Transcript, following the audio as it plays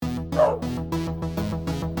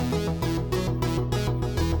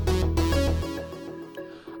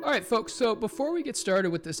All right, folks, so before we get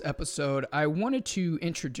started with this episode, I wanted to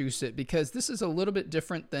introduce it because this is a little bit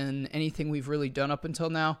different than anything we've really done up until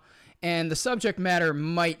now, and the subject matter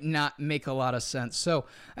might not make a lot of sense. So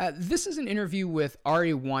this is an interview with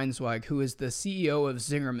Ari Weinzweig, who is the CEO of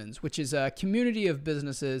Zingerman's, which is a community of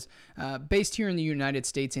businesses based here in the United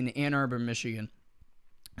States in Ann Arbor, Michigan.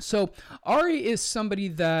 So Ari is somebody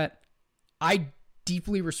that I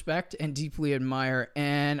deeply respect and deeply admire,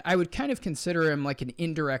 and I would kind of consider him like an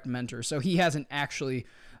indirect mentor. So he hasn't actually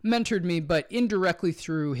mentored me, but indirectly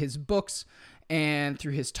through his books and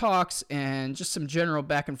through his talks and just some general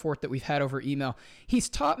back and forth that we've had over email, he's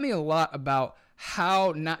taught me a lot about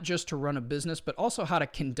how not just to run a business, but also how to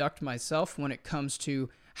conduct myself when it comes to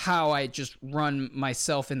how I just run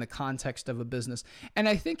myself in the context of a business. And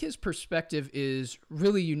I think his perspective is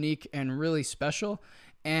really unique and really special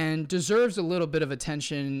and deserves a little bit of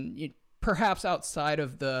attention, perhaps outside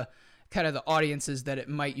of the kind of the audiences that it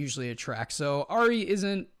might usually attract. So Ari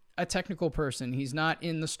isn't a technical person. He's not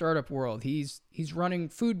in the startup world. He's running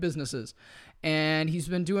food businesses, and he's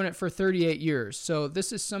been doing it for 38 years. So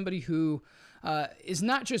this is somebody who is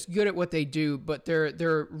not just good at what they do, but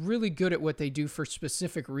they're really good at what they do for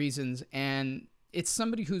specific reasons. And it's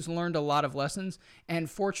somebody who's learned a lot of lessons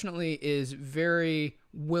and fortunately is very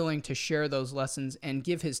willing to share those lessons and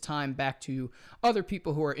give his time back to other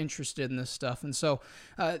people who are interested in this stuff. And so,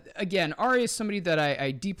 again, Ari is somebody that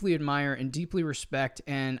I deeply admire and deeply respect,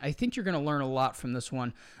 and I think you're going to learn a lot from this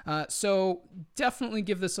one. So definitely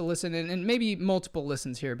give this a listen, and maybe multiple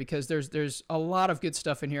listens here, because there's a lot of good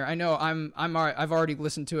stuff in here. I know I've already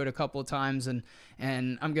listened to it a couple of times, and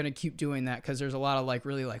I'm going to keep doing that because there's a lot of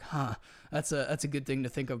really that's a good thing to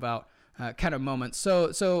think about. Kind of moments.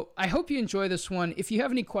 So I hope you enjoy this one. If you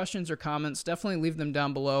have any questions or comments, definitely leave them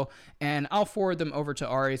down below, and I'll forward them over to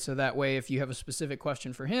Ari, so that way if you have a specific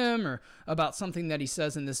question for him or about something that he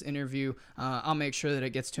says in this interview, I'll make sure that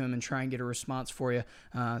it gets to him and try and get a response for you.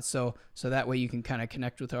 So that way you can kind of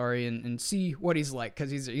connect with Ari and see what he's like,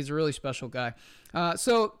 because he's a really special guy.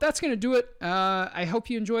 So that's going to do it. I hope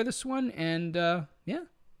you enjoy this one, and yeah,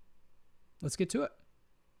 let's get to it.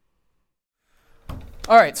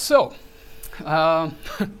 All right, so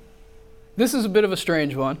this is a bit of a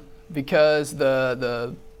strange one, because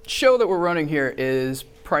the show that we're running here is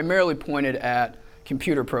primarily pointed at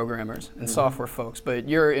computer programmers and software folks, but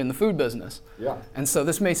you're in the food business. Yeah. And so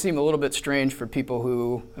this may seem a little bit strange for people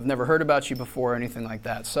who have never heard about you before or anything like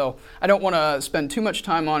that. So I don't want to spend too much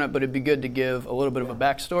time on it, but it'd be good to give a little bit of a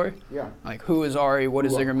backstory. Yeah. Like, who is Ari? What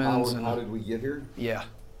is Zingerman's? How did we get here? Yeah.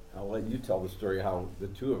 I'll let you tell the story how the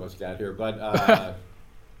two of us got here. But,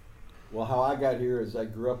 well, how I got here is I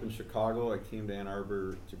grew up in Chicago. I came to Ann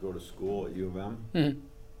Arbor to go to school at U of M.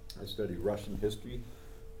 Mm-hmm. I studied Russian history,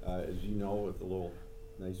 as you know, with a little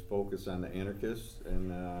nice focus on the anarchists.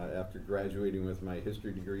 And after graduating with my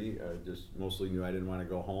history degree, I just mostly knew I didn't want to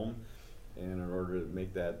go home. And in order to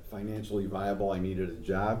make that financially viable, I needed a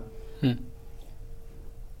job.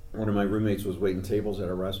 One of my roommates was waiting tables at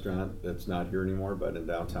a restaurant that's not here anymore, but in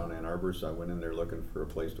downtown Ann Arbor, so I went in there looking for a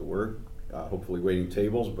place to work, hopefully waiting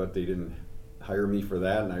tables, but they didn't hire me for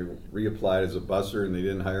that, and I reapplied as a busser, and they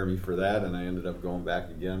didn't hire me for that, and I ended up going back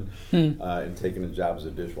again and taking a job as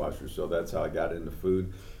a dishwasher. So that's how I got into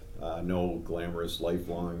food. No glamorous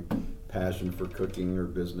lifelong passion for cooking or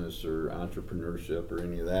business or entrepreneurship or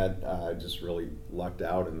any of that. I just really lucked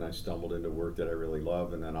out, and I stumbled into work that I really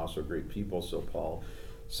love, and then also great people. So Paul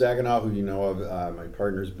Saginaw, who you know of, my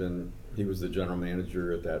partner's he was the general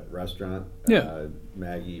manager at that restaurant. Yeah.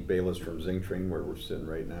 Maggie Bayless from Zing Train, where we're sitting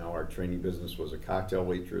right now. Our training business was a cocktail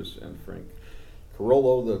waitress, and Frank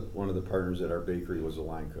Carollo, one of the partners at our bakery, was a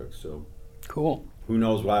line cook. So Cool. Who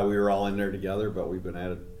knows why we were all in there together, but we've been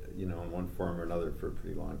at it, in one form or another for a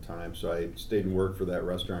pretty long time. So I stayed and worked for that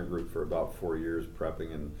restaurant group for about 4 years,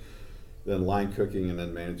 prepping and then line cooking and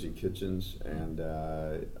then managing kitchens, and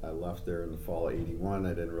I left there in the fall of '81. I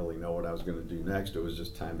didn't really know what I was going to do next. It was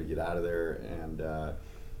just time to get out of there, and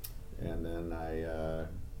then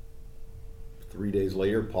 3 days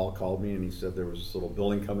later, Paul called me and he said there was this little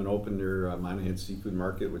building coming open near Monahan Seafood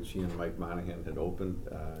Market, which he and Mike Monahan had opened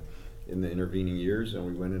in the intervening years, and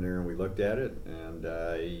we went in there and we looked at it, and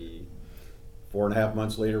 4.5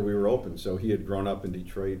 months later, we were open. So he had grown up in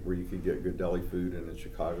Detroit, where you could get good deli food, and in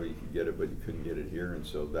Chicago you could get it, but you couldn't get it here. And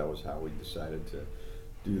so that was how we decided to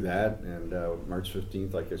do that. And March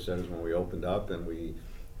 15th, like I said, is when we opened up, and we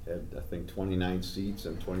had, I think, 29 seats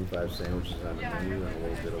and 25 sandwiches on the menu, and a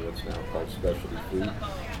little bit of what's now called specialty food.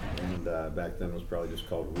 And back then it was probably just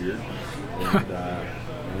called Weird.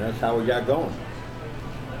 And that's how we got going.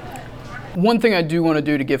 One thing I do want to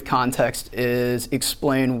do to give context is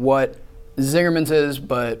explain what Zingerman's is,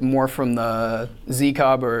 but more from the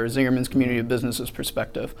ZCOB or Zingerman's Community of Businesses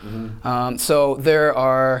perspective. So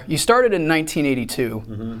you started in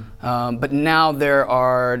 1982, but now there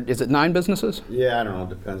are, is it 9 businesses? Yeah, I don't know.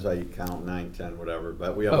 Depends how you count, 9, 10, whatever.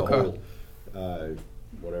 But we have a whole,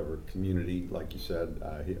 community, like you said.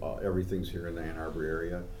 Everything's here in the Ann Arbor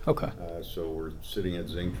area. Okay. So we're sitting at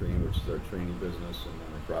Zingtrain, which is our training business, and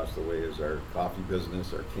then across the way is our coffee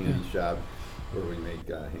business, our candy shop, where we make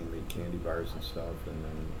handmade candy bars and stuff, and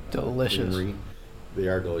then Delicious. Creamery. They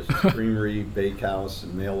are delicious. Creamery, bakehouse,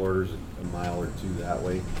 and mail orders a mile or two that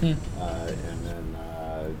way. And then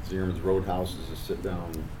Zingerman's Roadhouse is a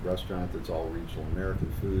sit-down restaurant that's all regional American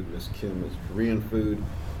food. Miss Kim is Korean food.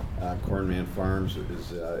 Cornman Farms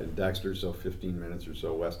is in Dexter, so 15 minutes or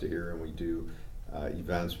so west of here, and we do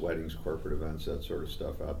events, weddings, corporate events, that sort of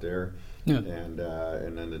stuff out there. Yeah. And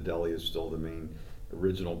then the deli is still the main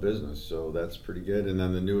original business, so that's pretty good. And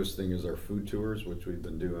then the newest thing is our food tours, which we've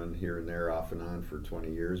been doing here and there off and on for 20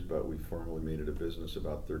 years, but we formally made it a business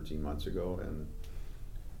about 13 months ago, and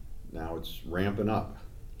now it's ramping up.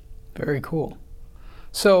 Very cool.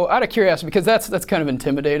 So out of curiosity, because that's kind of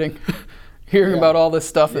intimidating, hearing about all this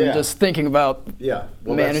stuff and just thinking about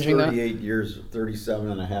managing that's 38 years,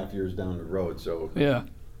 37 and a half years down the road, so. Yeah,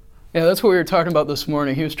 that's what we were talking about this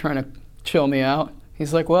morning. He was trying to chill me out.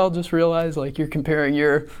 He's like, well, just realize like you're comparing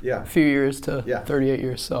your few years to 38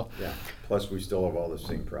 years. So. Yeah. Plus, we still have all the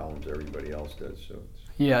same problems everybody else does. So.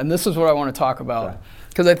 Yeah, and this is what I want to talk about,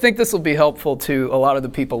 because I think this will be helpful to a lot of the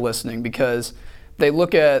people listening, because they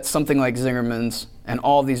look at something like Zingerman's and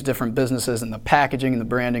all these different businesses and the packaging and the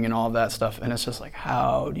branding and all of that stuff, and it's just like,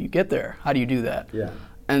 how do you get there? How do you do that? Yeah.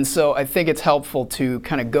 And so I think it's helpful to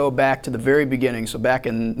kind of go back to the very beginning. So back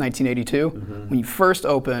in 1982, when you first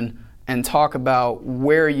opened, and talk about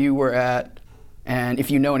where you were at, and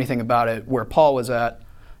if you know anything about it, where Paul was at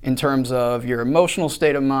in terms of your emotional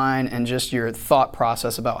state of mind and just your thought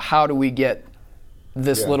process about how do we get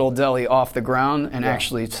this little deli off the ground and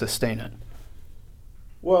actually sustain it.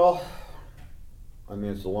 Well, I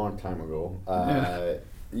mean, it's a long time ago.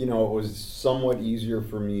 You know, it was somewhat easier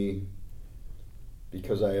for me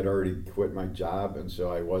because I had already quit my job, and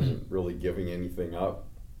so I wasn't really giving anything up.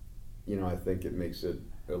 You know, I think it makes it,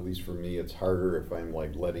 at least for me, it's harder if I'm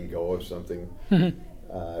like letting go of something.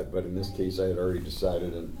 But in this case, I had already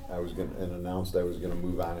decided and announced I was going to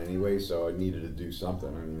move on anyway, so I needed to do something.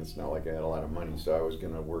 I mean, it's not like I had a lot of money, so I was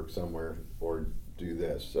going to work somewhere or do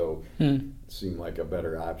this. So it seemed like a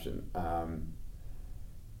better option.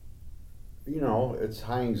 You know, it's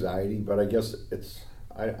high anxiety, but I guess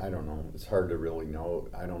I don't know. It's hard to really know.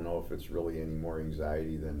 I don't know if it's really any more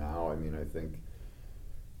anxiety than now. I mean, I think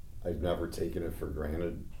I've never taken it for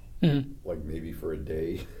granted, like maybe for a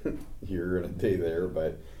day here and a day there,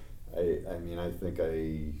 but I mean, I think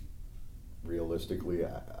realistically,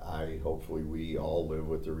 hopefully we all live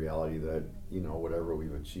with the reality that, you know, whatever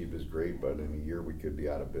we've achieved is great, but in a year we could be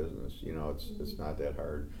out of business. You know, it's not that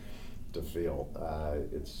hard to fail.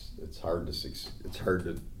 It's hard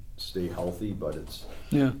to stay healthy, but it's,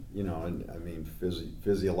 you know, and I mean,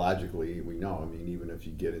 physiologically, we know, I mean, even if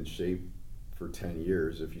you get in shape for 10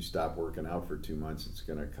 years, if you stop working out for 2 months, it's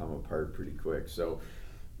going to come apart pretty quick. So,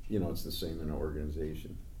 you know, it's the same in an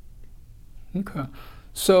organization. Okay.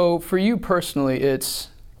 So for you personally, it's,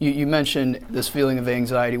 you mentioned this feeling of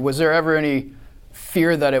anxiety. Was there ever any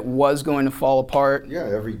fear that it was going to fall apart? Yeah,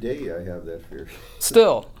 every day I have that fear.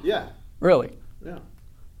 Still? Yeah. Really? Yeah.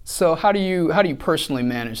 So how do you personally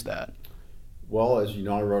manage that? Well, as you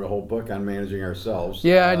know, I wrote a whole book on managing ourselves.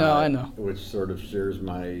 Yeah, I know. Which sort of shares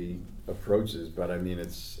my approaches, but I mean,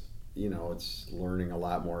 it's, you know, it's learning a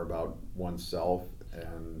lot more about oneself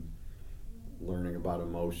and learning about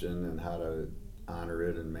emotion and how to honor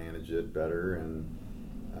it and manage it better, and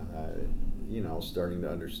you know, starting to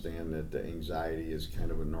understand that the anxiety is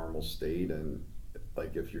kind of a normal state, and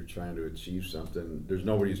like if you're trying to achieve something, there's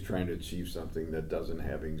nobody who's trying to achieve something that doesn't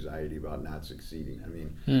have anxiety about not succeeding. I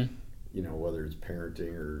mean, you know, whether it's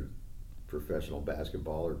parenting or professional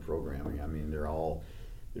basketball or programming, I mean, they're all,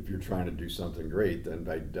 if you're trying to do something great, then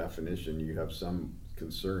by definition you have some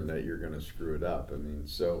concern that you're going to screw it up. I mean,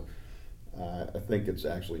 so I think it's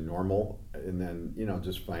actually normal, and then, you know,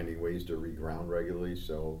 just finding ways to reground regularly.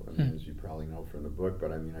 So, I mean, as you probably know from the book,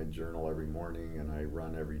 but I mean, I journal every morning and I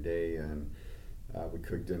run every day, and we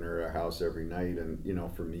cook dinner at our house every night. And, you know,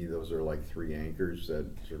 for me, those are like 3 anchors that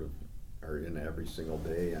sort of are in every single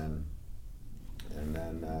day. And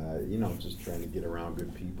then, you know, just trying to get around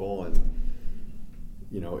good people and,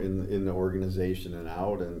 you know, in the organization and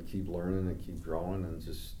out, and keep learning and keep growing and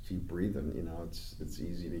just keep breathing. You know, it's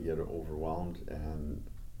easy to get overwhelmed, and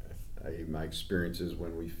my experience is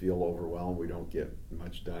when we feel overwhelmed, we don't get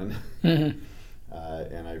much done. Mm-hmm.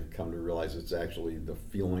 And I've come to realize it's actually the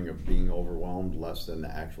feeling of being overwhelmed less than the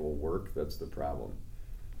actual work that's the problem.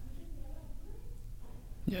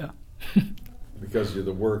 Yeah. Because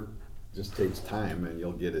the work just takes time and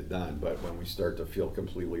you'll get it done. But when we start to feel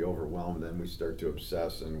completely overwhelmed, then we start to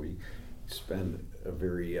obsess and we spend a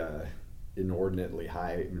very inordinately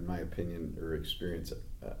high, in my opinion, or experience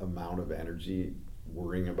amount of energy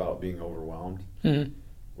worrying about being overwhelmed, Mm-hmm.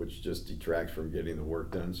 which just detracts from getting the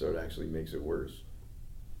work done, so it actually makes it worse.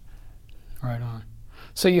 Right on.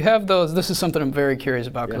 So you have those, this is something I'm very curious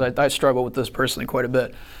about because I struggle with this personally quite a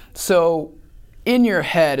bit. So in your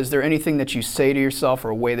head, is there anything that you say to yourself or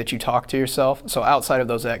a way that you talk to yourself? So outside of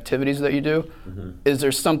those activities that you do, is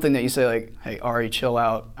there something that you say like, hey, Ari, chill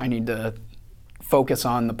out, I need to focus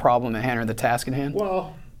on the problem at hand or the task at hand?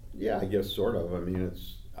 Well, yeah, I guess sort of. I mean,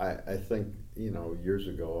 I think, years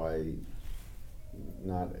ago I,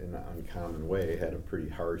 not in an uncommon way, had a pretty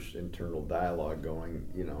harsh internal dialogue going,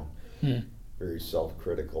 very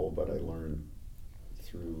self-critical, but I learned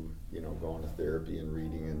through, going to therapy and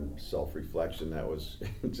reading and self-reflection that was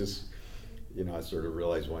just, I sort of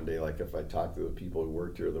realized one day, like if I talked to the people who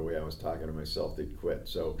worked here the way I was talking to myself, they'd quit.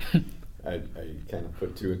 So I kind of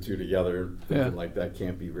put two and two together, thinking like that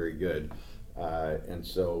can't be very good. And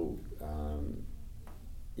so,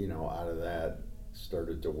 out of that,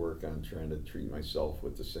 started to work on trying to treat myself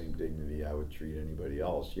with the same dignity I would treat anybody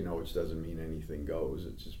else, which doesn't mean anything goes.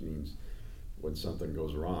 It just means when something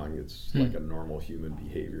goes wrong, it's like a normal human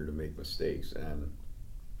behavior to make mistakes. And,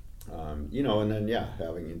 and then,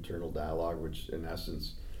 having internal dialogue, which in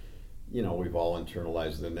essence, we've all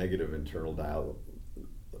internalized the negative internal dialogue.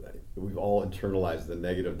 We've all internalized the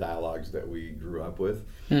negative dialogues that we grew up with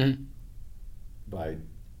by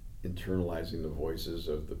internalizing the voices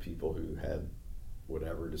of the people who had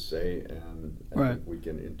whatever to say, and I think we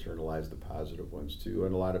can internalize the positive ones too,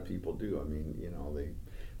 and a lot of people do. I mean, they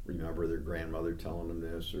remember their grandmother telling them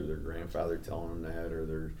this, or their grandfather telling them that, or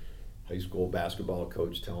their high school basketball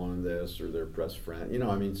coach telling them this, or their best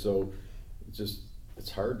friend. So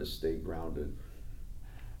it's hard to stay grounded.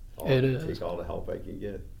 It is. Take all the help I can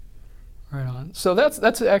get. Right on. So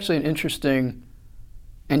that's actually an interesting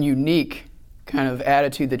and unique kind of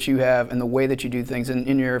attitude that you have and the way that you do things.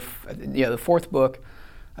 In your the fourth book,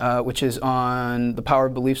 which is on the power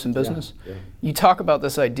of beliefs in business, you talk about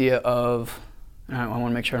this idea of, I want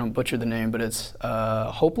to make sure I don't butcher the name, but it's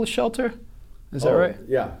hopeless shelter. Is that right?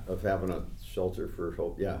 Yeah, of having a shelter for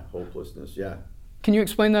hope. Yeah, hopelessness. Yeah. Can you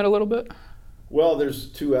explain that a little bit? Well, there's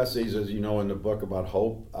 2 essays, as you know, in the book about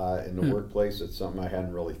hope in the workplace. It's something I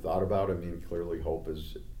hadn't really thought about. I mean, clearly hope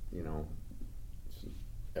is,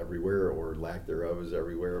 everywhere, or lack thereof is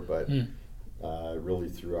everywhere. But really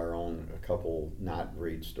through a couple not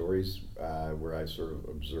great stories where I sort of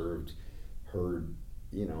observed, heard,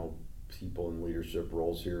 people in leadership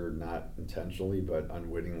roles here, not intentionally, but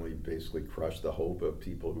unwittingly basically crush the hope of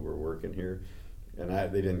people who were working here. And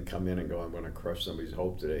they didn't come in and go, I'm going to crush somebody's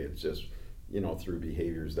hope today. It's just, through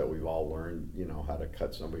behaviors that we've all learned, how to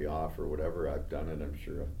cut somebody off or whatever. I've done it, I'm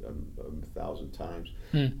sure, 1,000 times.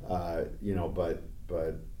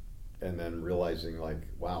 But and then realizing like,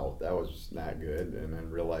 wow, that was not good. And then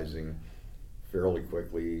realizing fairly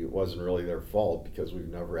quickly it wasn't really their fault, because we've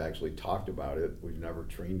never actually talked about it. We've never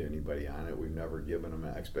trained anybody on it. We've never given them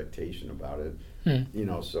an expectation about it.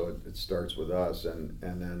 So it starts with us, and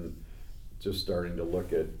then just starting to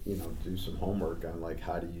look at, do some homework on like,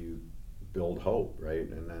 how do you build hope, right?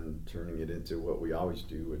 And then turning it into what we always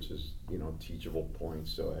do, which is, teachable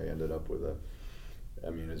points. So I ended up with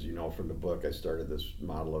as you know from the book, I started this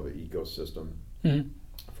model of an ecosystem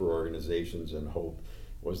for organizations, and hope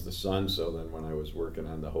was the sun. So then when I was working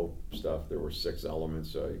on the hope stuff, there were 6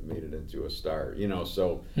 elements, so I made it into a star,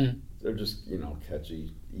 so they're just,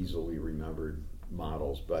 catchy, easily remembered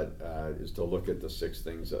models, but is to look at the 6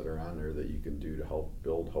 things that are on there that you can do to help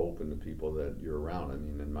build hope in the people that you're around. I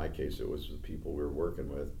mean, in my case, it was the people we were working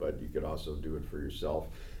with, but you could also do it for yourself,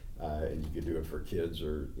 and you could do it for kids,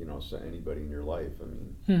 or so anybody in your life. I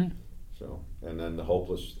mean, so, and then the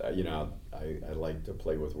hopeless, I like to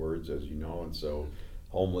play with words, as you know, and so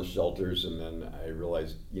homeless shelters, and then I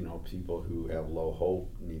realized, people who have low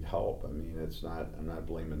hope need help. I mean, I'm not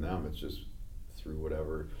blaming them. It's just through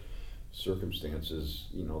whatever circumstances,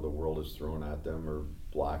 the world has thrown at them, or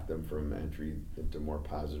blocked them from entry into more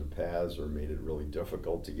positive paths, or made it really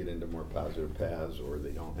difficult to get into more positive paths, or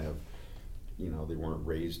they don't have, they weren't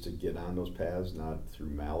raised to get on those paths, not through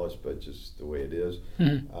malice, but just the way it is,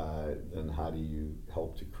 then how do you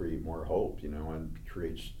help to create more hope, and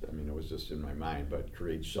create, it was just in my mind, but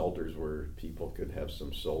create shelters where people could have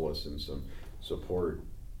some solace and some support,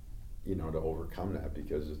 to overcome that,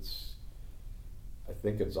 because I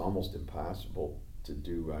think it's almost impossible to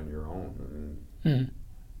do on your own.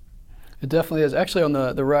 It definitely is. Actually, on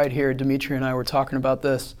the ride here, Dimitri and I were talking about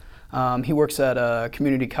this. He works at a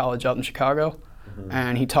community college out in Chicago,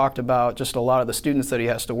 and he talked about just a lot of the students that he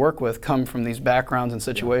has to work with come from these backgrounds and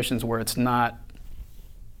situations where it's not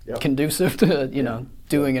conducive to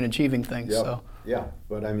doing and achieving things. So yeah,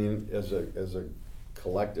 but as a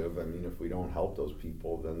collective, if we don't help those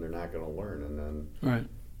people, then they're not going to learn, and then right.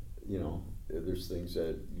 There's things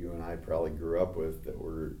that you and I probably grew up with that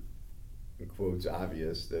were, in quotes,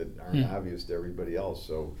 obvious, that aren't obvious to everybody else.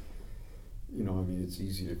 So, it's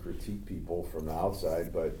easy to critique people from the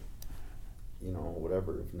outside, but,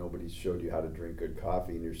 whatever, if nobody showed you how to drink good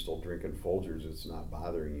coffee and you're still drinking Folgers, it's not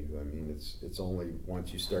bothering you. It's only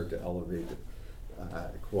once you start to elevate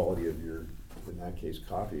the quality of your, in that case,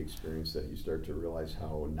 coffee experience, that you start to realize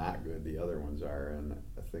how not good the other ones are. And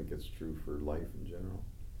I think it's true for life in general.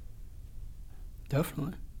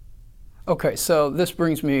 Definitely. Okay, so this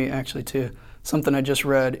brings me actually to something I just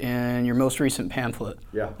read in your most recent pamphlet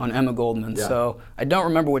on Emma Goldman. Yeah. So I don't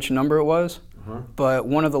remember which number it was, but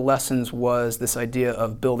one of the lessons was this idea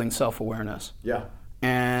of building self-awareness. Yeah.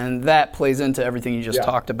 And that plays into everything you just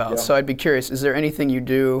talked about. So I'd be curious, is there anything you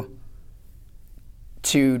do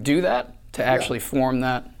to do that, to actually form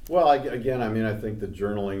that? Well, I think the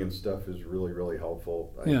journaling and stuff is really, really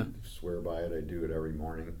helpful. I swear by it. I do it every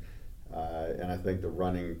morning. And I think the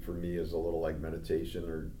running for me is a little like meditation,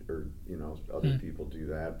 or other people do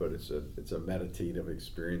that, but it's a meditative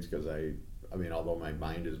experience, because although my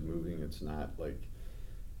mind is moving, it's not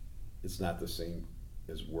the same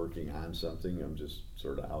as working on something. I'm just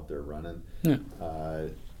sort of out there running.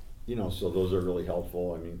 So those are really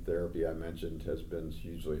helpful. Therapy, I mentioned, has been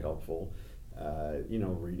hugely helpful.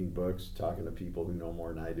 Reading books, talking to people who know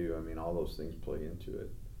more than I do. All those things play into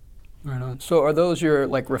it. Right on. So are those your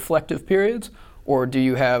reflective periods, or do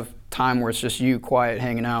you have time where it's just you quiet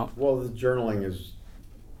hanging out? Well, the journaling is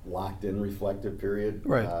locked in reflective period.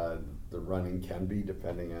 Right. The running can be,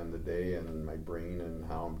 depending on the day and my brain and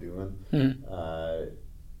how I'm doing. And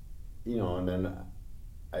then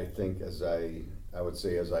I think as I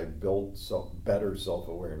build better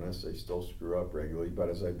self-awareness, I still screw up regularly, but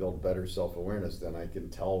as I build better self-awareness, then I can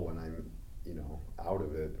tell when I'm out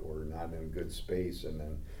of it or not in a good space, and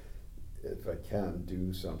then if I can,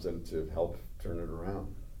 do something to help turn it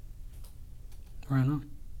around. Right on.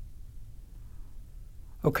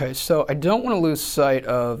 Okay, so I don't want to lose sight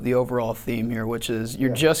of the overall theme here, which is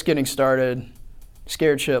you're just getting started,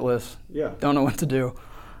 scared shitless, don't know what to do.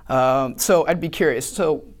 So I'd be curious.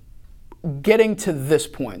 So getting to this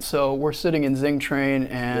point, so we're sitting in Zing Train,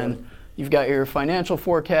 and you've got your financial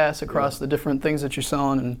forecasts across the different things that you're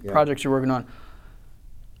selling and projects you're working on.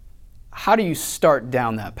 How do you start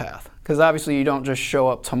down that path? Because obviously you don't just show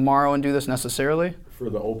up tomorrow and do this necessarily. For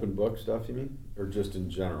the open book stuff, you mean? Or just in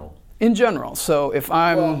general? In general. So if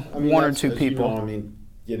I'm one or two people.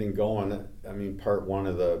 Getting going, part one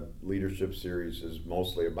of the leadership series is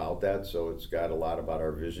mostly about that. So it's got a lot about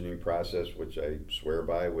our visioning process, which I swear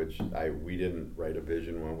by, we didn't write a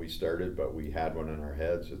vision when we started, but we had one in our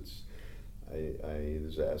heads.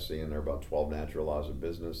 There's an essay in there about 12 natural laws of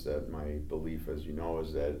business, that my belief, as you know,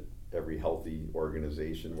 is that every healthy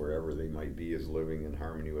organization, wherever they might be, is living in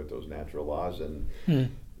harmony with those natural laws. And,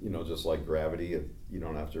 just like gravity, you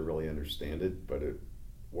don't have to really understand it, but it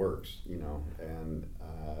works, And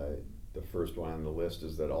the first one on the list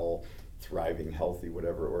is that all thriving, healthy,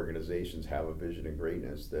 whatever organizations have a vision of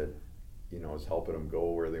greatness that, is helping them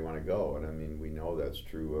go where they want to go. And we know that's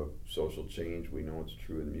true of social change. We know it's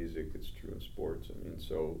true in music. It's true in sports.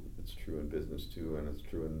 So it's true in business too, and it's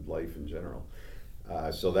true in life in general.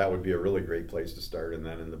 So that would be a really great place to start. And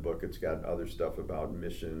then in the book, it's got other stuff about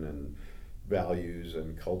mission and values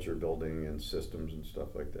and culture building and systems and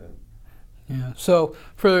stuff like that. Yeah. So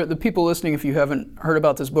for the people listening, if you haven't heard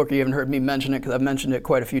about this book or you haven't heard me mention it, because I've mentioned it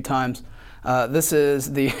quite a few times, this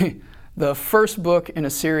is the first book in a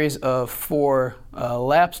series of 4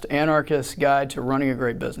 Lapsed Anarchist Guide to Running a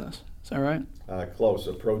Great Business. Is that right? Close.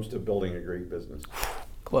 Approach to building a great business.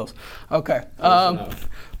 Close. Okay.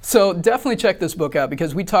 So definitely check this book out,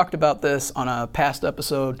 because we talked about this on a past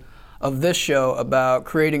episode of this show about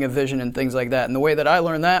creating a vision and things like that. And the way that I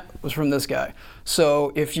learned that was from this guy.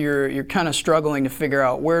 So if you're kind of struggling to figure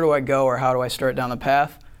out where do I go or how do I start down the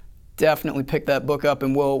path, definitely pick that book up,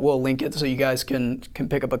 and we'll link it so you guys can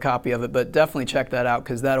pick up a copy of it. But definitely check that out,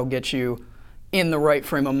 because that'll get you in the right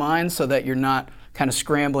frame of mind so that you're not kind of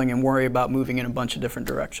scrambling and worry about moving in a bunch of different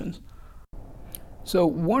directions. So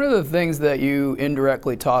one of the things that you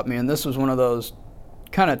indirectly taught me, and this was one of those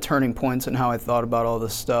kind of turning points in how I thought about all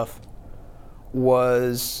this stuff,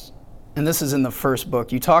 was, and this is in the first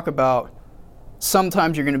book, you talk about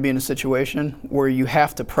sometimes you're going to be in a situation where you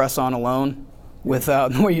have to press on alone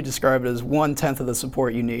without, the way you describe it, is 1/10 of the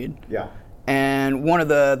support you need. Yeah. And one of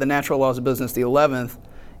the natural laws of business, the 11th,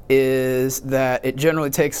 is that it generally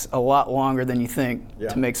takes a lot longer than you think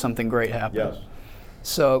to make something great happen. Yes.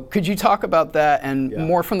 So could you talk about that, and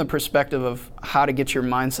more from the perspective of how to get your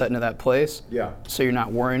mindset into that place so you're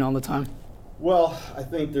not worrying all the time? Well, I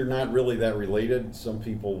think they're not really that related. Some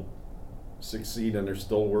people succeed and they're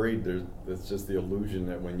still worried. It's just the illusion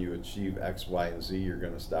that when you achieve X, Y, and Z, you're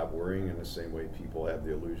going to stop worrying. In the same way people have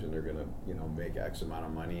the illusion they're going to make X amount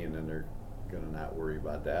of money and then they're going to not worry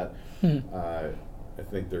about that. I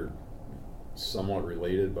think they're somewhat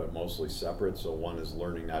related but mostly separate. So one is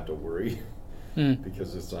learning not to worry.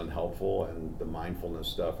 Because it's unhelpful, and the mindfulness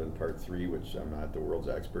stuff in part 3, which I'm not the world's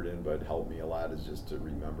expert in, but helped me a lot, is just to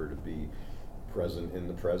remember to be present in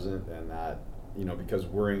the present, and not, because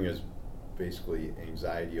worrying is basically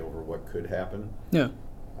anxiety over what could happen.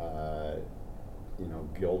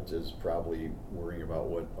 Guilt is probably worrying about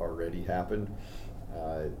what already happened,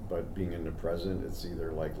 but being in the present, it's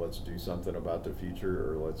either like, let's do something about the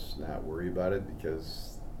future, or let's not worry about it,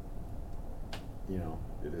 because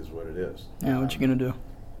it is what it is. Yeah, what you gonna do?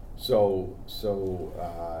 So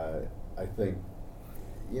I think,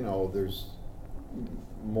 there's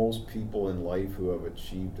most people in life who have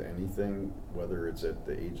achieved anything, whether it's at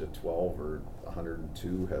the age of 12 or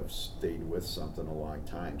 102, have stayed with something a long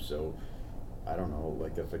time. So I don't know,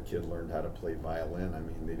 like if a kid learned how to play violin,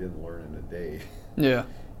 they didn't learn in a day. Yeah.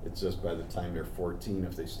 It's just by the time they're 14,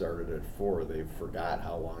 if they started at 4, they forgot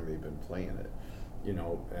how long they've been playing it.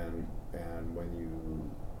 And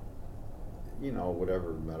when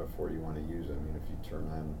whatever metaphor you want to use, if you turn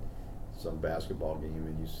on some basketball game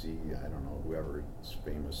and you see, I don't know, whoever is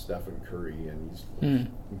famous, Stephen Curry, and he's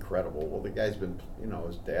incredible. Well, the guy's been,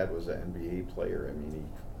 his dad was an NBA player. He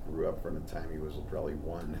grew up from the time he was probably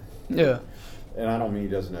 1. Yeah. And I don't mean he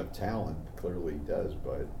doesn't have talent. Clearly he does,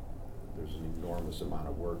 but there's an enormous amount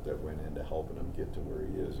of work that went into helping him get to where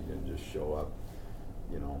he is. He didn't just show up,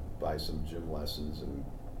 buy some gym lessons and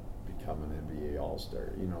become an NBA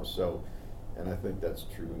All-Star, so, and I think that's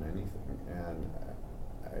true in anything. And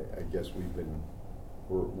I guess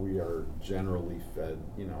we are generally fed,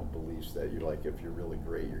 beliefs that if you're really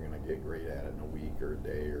great, you're going to get great at it in a week or a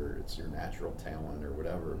day, or it's your natural talent or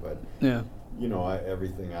whatever. But,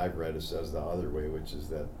 everything I've read, it says the other way, which is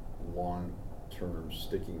that long-term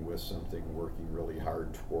sticking with something, working really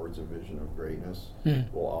hard towards a vision of greatness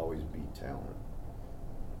will always beat talent.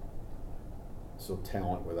 So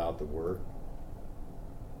talent without the work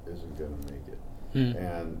isn't going to make it.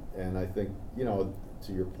 And I think,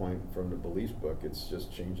 to your point from the beliefs book, it's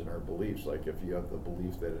just changing our beliefs. Like if you have the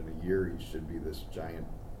belief that in a year you should be this giant,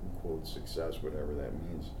 quote, success, whatever that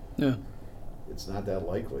means. It's not that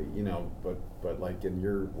likely, but like in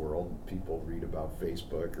your world, people read about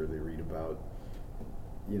Facebook, or they read about,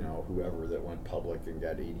 whoever that went public and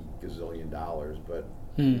got $80 gazillion, but,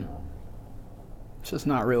 It's just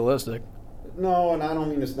not realistic. No, and I don't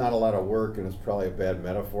mean it's not a lot of work, and it's probably a bad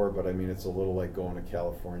metaphor, but it's a little like going to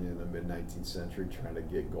California in the mid-19th century trying to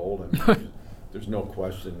get gold. There's no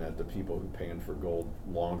question that the people who panned for gold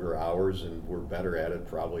longer hours and were better at it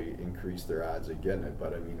probably increased their odds of getting it,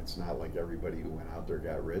 but it's not like everybody who went out there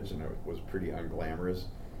got rich, and it was pretty unglamorous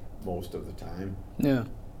most of the time. Yeah.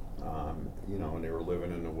 And they were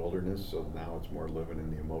living in the wilderness, so now it's more living in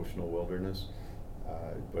the emotional wilderness.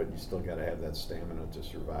 But you still got to have that stamina to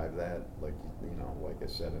survive that. Like I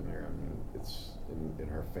said in there, it's in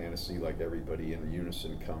our fantasy, like everybody in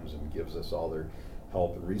unison comes and gives us all their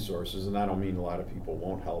help and resources. And I don't mean a lot of people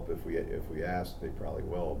won't help if we ask, they probably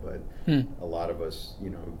will. But a lot of us,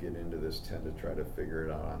 who get into this tend to try to figure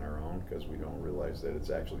it out on our own, because we don't realize that it's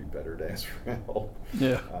actually better to ask for help.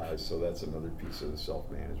 Yeah. So that's another piece of the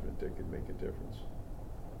self-management that could make a difference.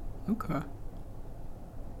 Okay.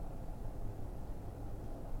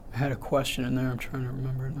 I had a question in there. I'm trying to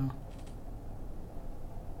remember it now.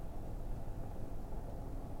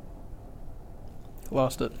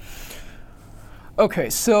 Lost it. Okay,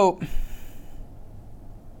 so,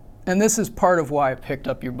 and this is part of why I picked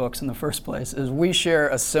up your books in the first place, is we share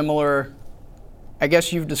a similar, I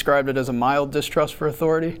guess you've described it as a mild distrust for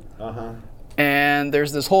authority. Uh-huh. And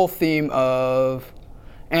there's this whole theme of,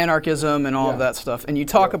 anarchism and all of that stuff. And you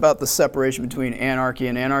talk about the separation between anarchy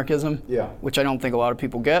and anarchism, which I don't think a lot of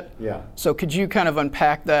people get. So could you kind of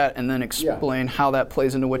unpack that and then explain how that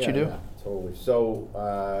plays into what you do? Yeah, totally. So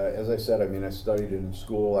as I said, I mean, I studied it in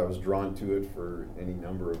school. I was drawn to it for any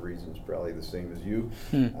number of reasons, probably the same as you.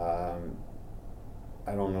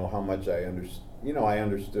 I don't know how much I understood. You know, I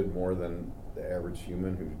understood more than the average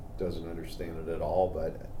human who doesn't understand it at all,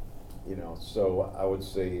 but you know, so I would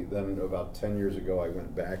say then about 10 years ago I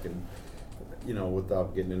went back and, you know,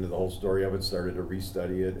 without getting into the whole story of it, started to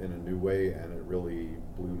restudy it in a new way, and it really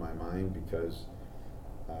blew my mind because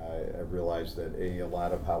I realized that a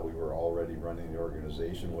lot of how we were already running the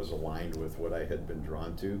organization was aligned with what I had been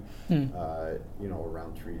drawn to, you know,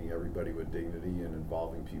 around treating everybody with dignity and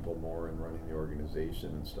involving people more in running the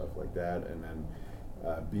organization and stuff like that. And then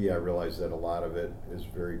B, I realized that a lot of it is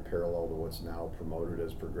very parallel to what's now promoted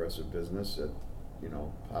as progressive business at, you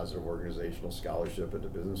know, positive organizational scholarship at the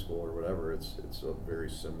business school or whatever. It's a very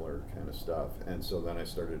similar kind of stuff. And so then I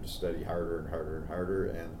started to study harder and harder and harder.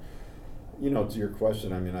 And, you know, to your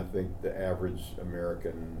question, I mean, I think the average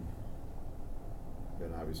American,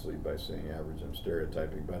 and obviously by saying average I'm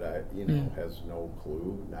stereotyping, but you know, has no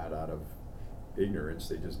clue, not out of ignorance,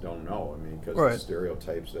 they just don't know. I mean, because the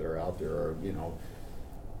stereotypes that are out there are, you know,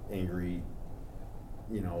 angry,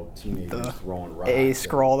 you know, teenagers throwing rocks. A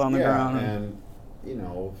scrawled on the ground. And, you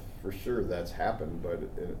know, for sure that's happened, but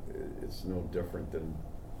it's no different than,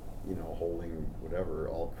 you know, holding whatever,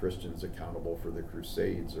 all Christians accountable for the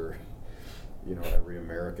Crusades, or, you know, every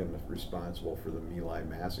American responsible for the My Lai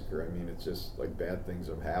massacre. I mean, it's just like bad things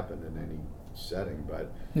have happened in any setting,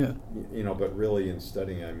 but, you know, but really in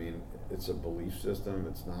studying, I mean, it's a belief system.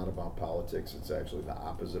 It's not about politics. It's actually the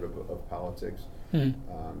opposite of politics.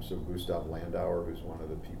 So Gustav Landauer, who's one of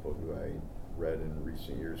the people who I read in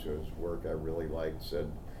recent years, whose work I really liked,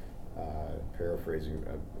 said, paraphrasing,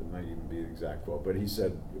 it might even be the exact quote, but he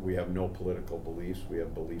said, we have no political beliefs, we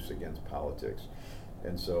have beliefs against politics.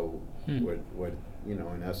 And so what you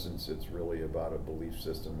know, in essence, it's really about a belief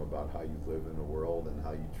system about how you live in the world and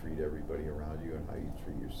how you treat everybody around you and how you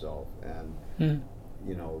treat yourself. And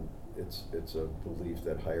you know, it's a belief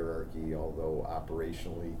that hierarchy, although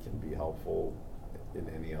operationally can be helpful, in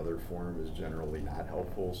any other form is generally not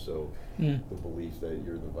helpful. So the belief that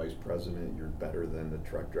you're the vice president, you're better than the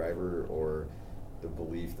truck driver, or the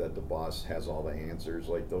belief that the boss has all the answers,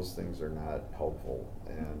 like those things are not helpful.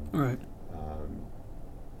 And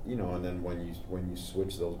you know, and then when you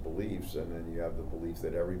switch those beliefs, and then you have the belief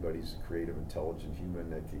that everybody's a creative, intelligent human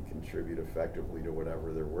that can contribute effectively to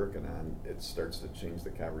whatever they're working on, it starts to change the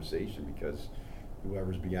conversation, because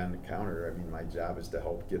whoever's behind the counter, I mean, my job is to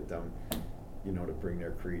help get them, you know, to bring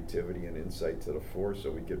their creativity and insight to the fore so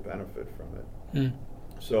we get benefit from it.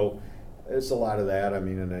 So it's a lot of that. I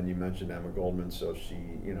mean, and then you mentioned Emma Goldman, so she,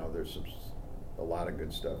 you know, there's a lot of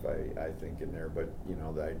good stuff I think in there, but, you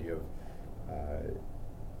know, the idea of,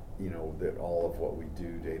 you know, that all of what we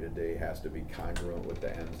do day to day has to be congruent with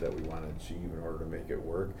the ends that we want to achieve in order to make it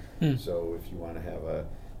work. So if you want to have a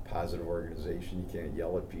positive organization, you can't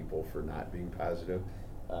yell at people for not being positive.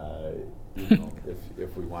 You know,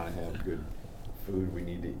 if we want to have good food, we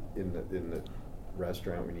need to, in the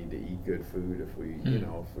restaurant, we need to eat good food. If we, you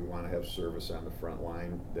know, if we want to have service on the front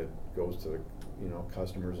line that goes to the, you know,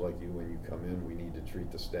 customers like you when you come in, we need to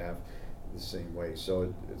treat the staff the same way.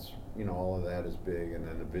 So it's, you know, all of that is big. And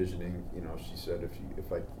then the visioning, you know, she said,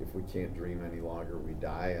 if we can't dream any longer, we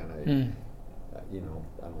die. And you know,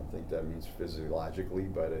 I don't think that means physiologically,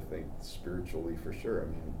 but I think spiritually for sure. I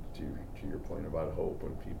mean, to your point about hope,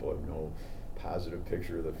 when people have no positive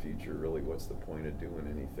picture of the future, really, what's the point of doing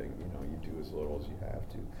anything? You know, you do as little as you have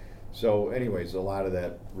to. So anyways, a lot of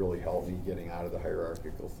that really helped me getting out of the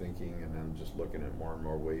hierarchical thinking, and then just looking at more and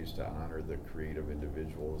more ways to honor the creative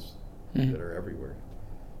individuals that are everywhere.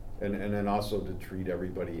 And then also to treat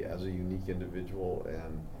everybody as a unique individual.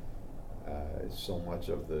 And so much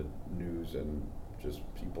of the news and just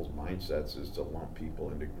people's mindsets is to lump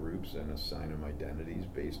people into groups and assign them identities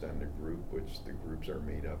based on the group, which the groups are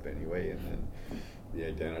made up anyway, and then the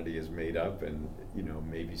identity is made up. And, you know,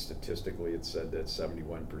 maybe statistically it's said that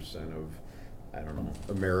 71% of, I don't know,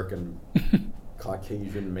 American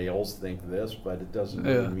Caucasian males think this, but it doesn't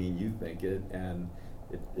really mean you think it. And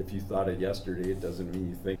if you thought it yesterday, it doesn't mean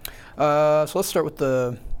you think. So let's start with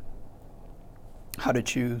the how to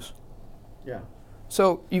choose. Yeah.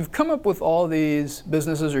 So you've come up with all these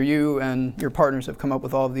businesses, or you and your partners have come up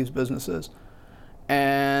with all of these businesses.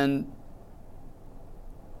 And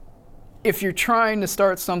if you're trying to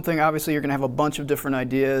start something, obviously you're going to have a bunch of different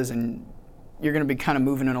ideas, and you're going to be kind of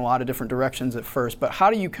moving in a lot of different directions at first. But how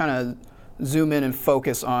do you kind of zoom in and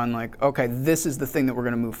focus on like, okay, this is the thing that we're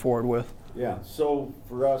going to move forward with? Yeah, so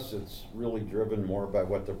for us, it's really driven more by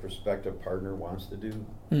what the prospective partner wants to do,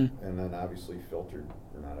 and then obviously filtered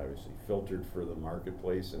for the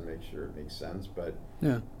marketplace and make sure it makes sense. But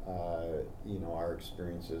our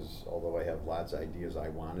experiences, although I have lots of ideas I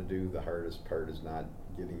want to do, the hardest part is not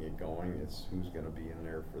getting it going. It's who's going to be in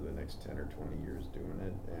there for the next 10 or 20 years doing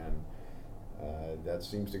it, and that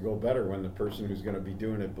seems to go better when the person who's going to be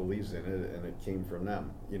doing it believes in it and it came from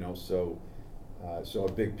them. So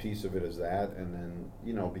a big piece of it is that, and then,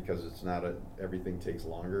 because it's not everything takes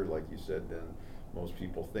longer, like you said, than most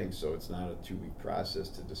people think. So it's not a 2-week process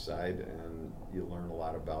to decide, and we learn a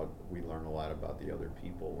lot about the other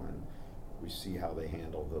people, and we see how they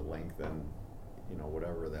handle the length and,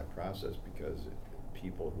 whatever that process, because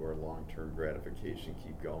people who are long-term gratification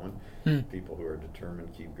keep going, people who are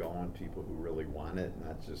determined keep going, people who really want it,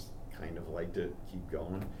 not just kind of liked it, keep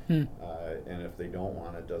going. And if they don't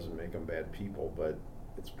want it, doesn't make them bad people, but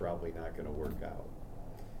it's probably not going to work out.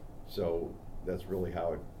 So that's really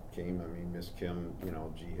how it came. I mean, Miss Kim,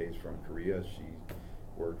 Ji Hae's from Korea. She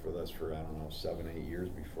worked with us for, 7, 8 years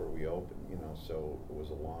before we opened, so it was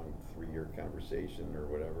a long 3-year conversation or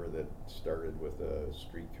whatever that started with a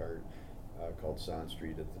street cart called San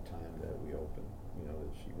Street at the time that we opened, that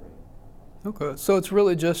she ran. Okay, so it's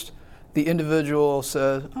really just the individual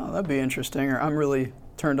says, oh, that'd be interesting, or I'm really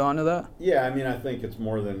turned on to that? Yeah, I mean, I think it's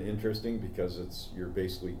more than interesting because you're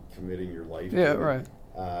basically committing your life to it. Right.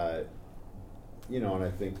 And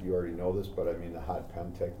I think you already know this, but I mean the hot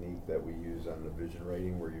pen technique that we use on the vision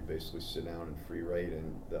writing, where you basically sit down and free write,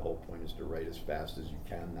 and the whole point is to write as fast as you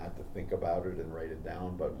can, not to think about it and write it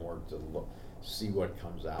down, but more to see what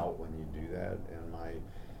comes out when you do that. And my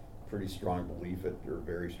very strong belief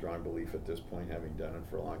at this point, having done it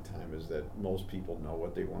for a long time, is that most people know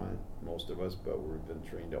what they want, most of us, but we've been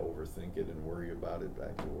trained to overthink it and worry about it,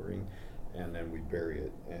 back to worrying, and then we bury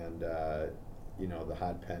it. And the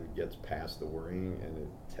hot pen gets past the worrying and it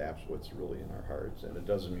taps what's really in our hearts. And it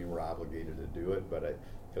doesn't mean we're obligated to do it, but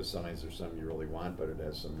because sometimes there's something you really want, but it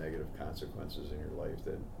has some negative consequences in your life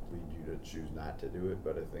that lead you to choose not to do it.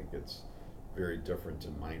 But I think it's very different to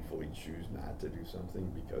mindfully choose not to do something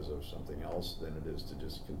because of something else than it is to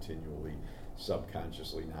just continually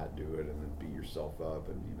subconsciously not do it and then beat yourself up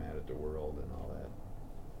and be mad at the world and all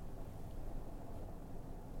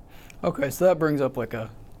that. Okay, so that brings up like a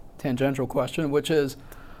tangential question, which is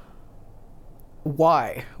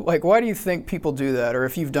why? Like, why do you think people do that? Or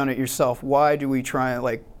if you've done it yourself, why do we try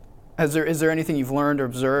and is there anything you've learned or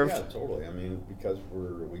observed? Yeah, totally. I mean, because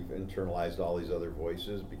we've internalized all these other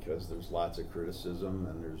voices, because there's lots of criticism,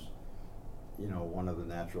 and there's, one of the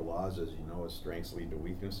natural laws is, strengths lead to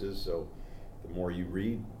weaknesses. So the more you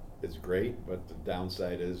read, it's great, but the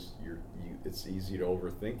downside is it's easy to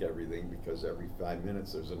overthink everything, because every 5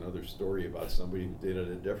 minutes there's another story about somebody who did it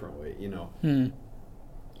a different way,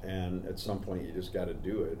 And at some point you just got to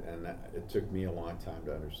do it, and it took me a long time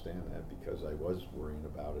to understand that, because I was worrying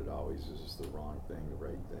about it always. Is this the wrong thing, the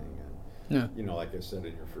right thing? And like I said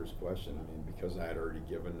in your first question, I mean, because I had already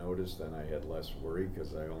given notice, then I had less worry,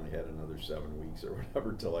 because I only had another 7 weeks or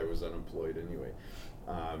whatever till I was unemployed anyway.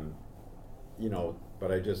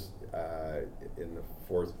 But I just, in the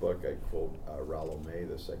 4th book, I quote Rollo May,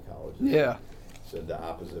 the psychologist. Yeah. Said the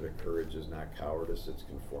opposite of courage is not cowardice, it's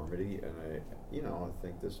conformity. And I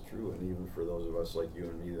think that's true. And even for those of us like you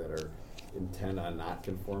and me that are intent on not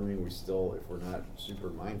conforming, we still, if we're not super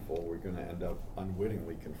mindful, we're going to end up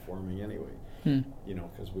unwittingly conforming anyway.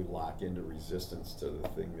 Because we lock into resistance to the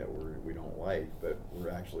thing that we don't like, but we're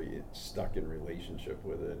actually stuck in relationship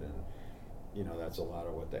with it. And that's a lot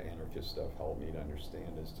of what the anarchist stuff helped me to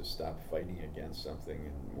understand, is to stop fighting against something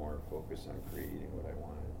and more focus on creating what I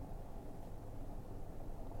wanted.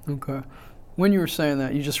 Okay. When you were saying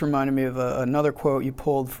that, you just reminded me of another quote you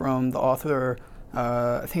pulled from the author,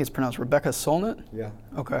 I think it's pronounced Rebecca Solnit? Yeah.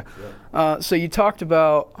 Okay. Yeah. So you talked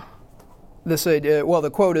about this idea, well, the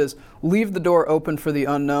quote is, leave the door open for the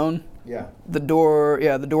unknown. Yeah. The door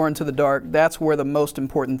into the dark, that's where the most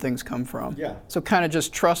important things come from. Yeah. So kind of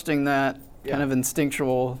just trusting that kind of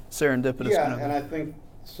instinctual, serendipitous kind of and I think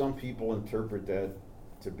some people interpret that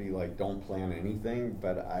to be like, don't plan anything,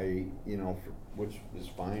 but which is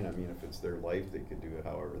fine. I mean, if it's their life, they could do it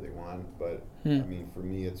however they want. But I mean, for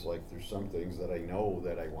me, it's like there's some things that I know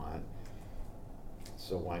that I want,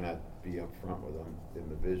 so why not be upfront with them in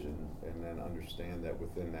the vision, and then understand that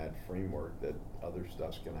within that framework that other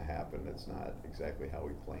stuff's going to happen that's not exactly how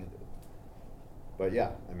we planned it. But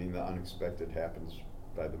yeah, I mean, the unexpected happens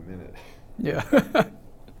by the minute. Yeah.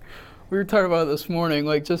 We were talking about it this morning,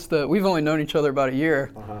 like just that we've only known each other about a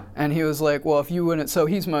year, and he was like, well, if you wouldn't, so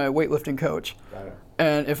he's my weightlifting coach. Got it.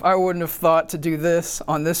 And if I wouldn't have thought to do this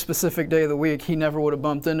on this specific day of the week, he never would have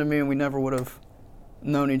bumped into me and we never would have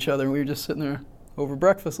known each other. And we were just sitting there over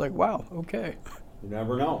breakfast like, wow, okay. You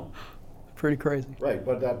never know. Pretty crazy. Right,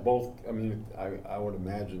 but that both, I mean, I would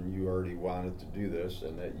imagine you already wanted to do this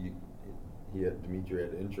and that Dimitri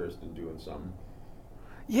had interest in doing something.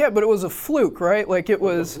 Yeah, but it was a fluke, right? Like it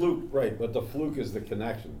was. The fluke, right, but the fluke is the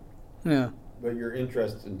connection. Yeah. But your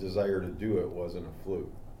interest and desire to do it wasn't a fluke.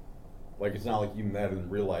 Like it's not like you met and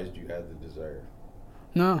realized you had the desire.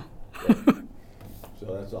 No. Right.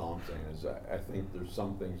 So that's all I'm saying is I think there's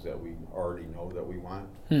some things that we already know that we want.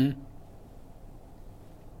 Mm-hmm.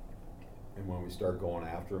 And when we start going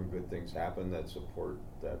after them, good things happen that support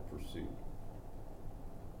that pursuit.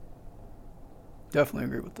 Definitely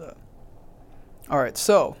agree with that. All right,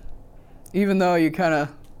 so even though you kind of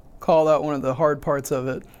called out one of the hard parts of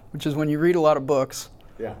it, which is when you read a lot of books,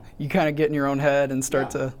 yeah, you kind of get in your own head and start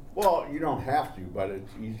to. Well, you don't have to, but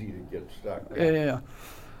it's easy to get stuck. Yeah.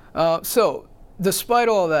 So despite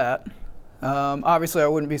all that, obviously I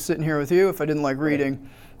wouldn't be sitting here with you if I didn't like reading.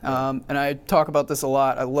 And I talk about this a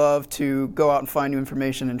lot. I love to go out and find new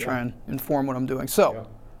information and try and inform what I'm doing. So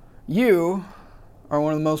you are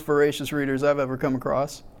one of the most voracious readers I've ever come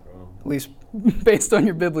across, at least based on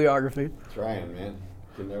your bibliography. Trying, man.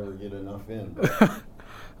 Can never get enough in.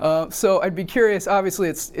 So I'd be curious, obviously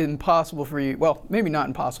it's impossible for you, well, maybe not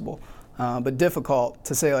impossible, but difficult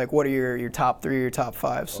to say like what are your top 3 or your top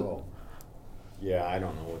 5. So. Yeah, I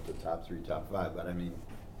don't know what the top 3, top 5, but I mean,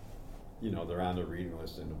 you know, they're on the reading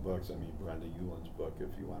list in the books. I mean, Brenda Euland's book, If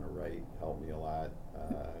You Want to Write, helped me a lot.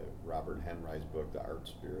 Robert Henry's book, The Art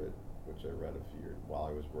Spirit, which I read a few years while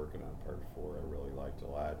I was working on part 4, I really liked a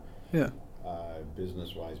lot. Yeah.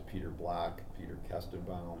 Business-wise, Peter Block, Peter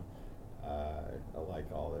Kestenbaum, I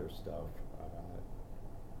like all their stuff.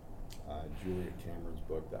 Julia Cameron's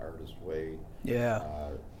book, The Artist Way. Yeah.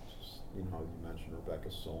 You know, you mentioned Rebecca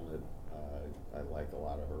Solnit. I like a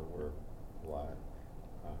lot of her work a lot.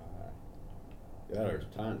 Yeah, there's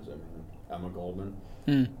tons. I mean, Emma Goldman.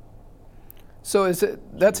 So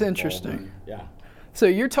that's interesting. Goldman. Yeah. So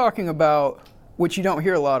you're talking about, which you don't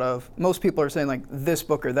hear a lot of, most people are saying like this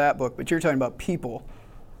book or that book, but you're talking about people.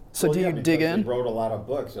 So well, do you dig in? They wrote a lot of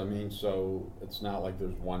books. I mean, so it's not like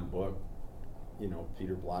there's one book. You know,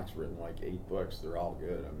 Peter Block's written like 8 books. They're all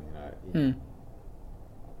good. I mean,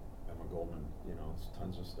 Emma Goldman, you know, it's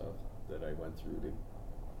tons of stuff that I went through to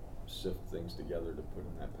sift things together to put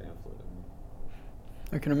in that pamphlet.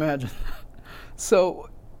 I can imagine. So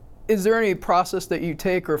is there any process that you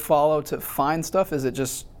take or follow to find stuff? Is it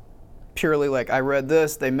just purely like, I read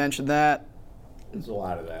this, they mentioned that? There's a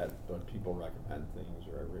lot of that, but people recommend things,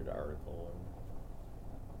 or I read an article.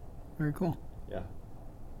 Very cool. Yeah.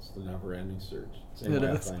 It's the never-ending search. Same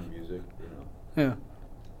way I find music, you know. Yeah.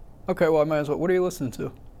 Okay, well, I might as well. What are you listening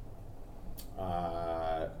to?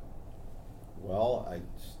 Well, I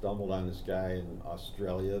stumbled on this guy in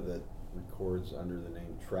Australia that records under the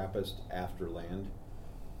name Trappist Afterland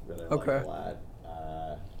that I like a lot.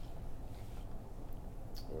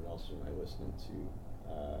 What else am I listening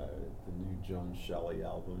to? The new Joan Shelley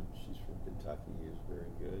album. She's from Kentucky. Is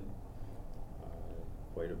very good.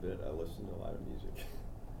 Quite a bit. I listen to a lot of music.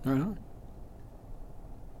 Right on.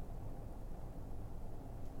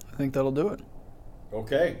 I think that'll do it.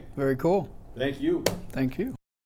 Okay. Very cool. Thank you. Thank you.